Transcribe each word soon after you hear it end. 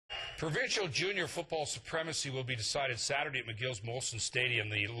Provincial junior football supremacy will be decided Saturday at McGill's Molson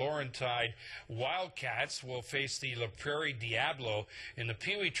Stadium. The Laurentide Wildcats will face the La Prairie Diablo in the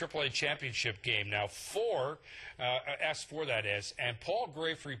Pee Wee AAA Championship game. Now, S4 that is, and Paul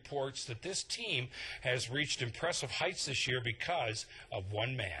Grafe reports that this team has reached impressive heights this year because of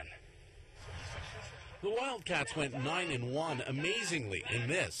one man. The Wildcats went 9-1 amazingly in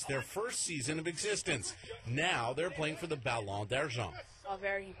this, their first season of existence. Now they're playing for the Ballon d'Argent.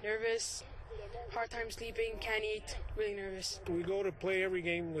 Very nervous, hard time sleeping, can't eat, really nervous. We go to play every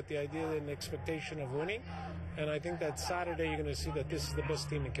game with the idea and expectation of winning, and I think that Saturday you're going to see that this is the best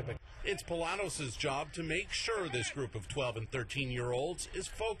team in Quebec. It's Palatos' job to make sure this group of 12 and 13-year-olds is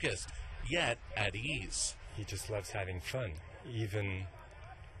focused, yet at ease. He just loves having fun, even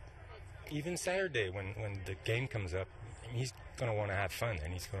Saturday when the game comes up. He's going to want to have fun,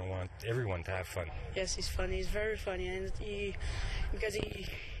 and he's going to want everyone to have fun. Yes, he's funny. He's very funny, and because he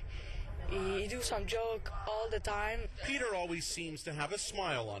do some joke all the time. Peter always seems to have a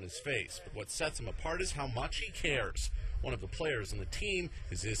smile on his face, but what sets him apart is how much he cares. One of the players on the team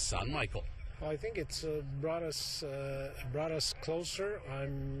is his son, Michael. Well, I think it's brought us closer.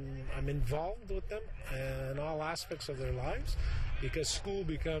 I'm involved with them in all aspects of their lives because school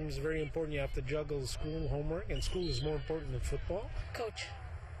becomes very important. You have to juggle school, homework, and school is more important than football. Coach,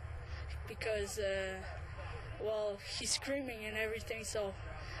 because well, he's screaming and everything, so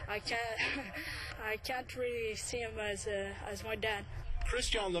I can't really see him as my dad.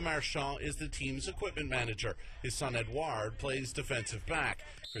 Christian Lemarchand is the team's equipment manager. His son Edouard plays defensive back.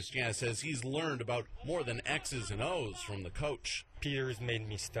 Christian says he's learned about more than X's and O's from the coach. Peter's made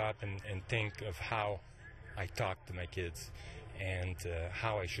me stop and think of how I talk to my kids and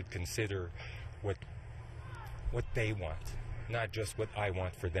how I should consider what they want. Not just what I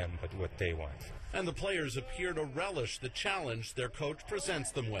want for them, but what they want. And the players appear to relish the challenge their coach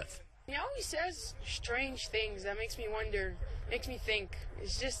presents them with. He always says strange things that makes me wonder, makes me think.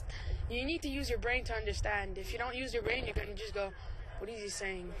 It's just, you need to use your brain to understand. If you don't use your brain, you can just go, what is he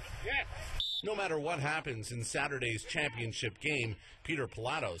saying? Yeah. No matter what happens in Saturday's championship game, Peter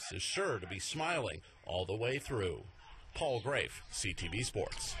Palatos is sure to be smiling all the way through. Paul Grafe, CTV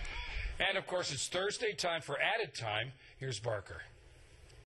Sports. And, of course, it's Thursday time for Added Time. Here's Barker.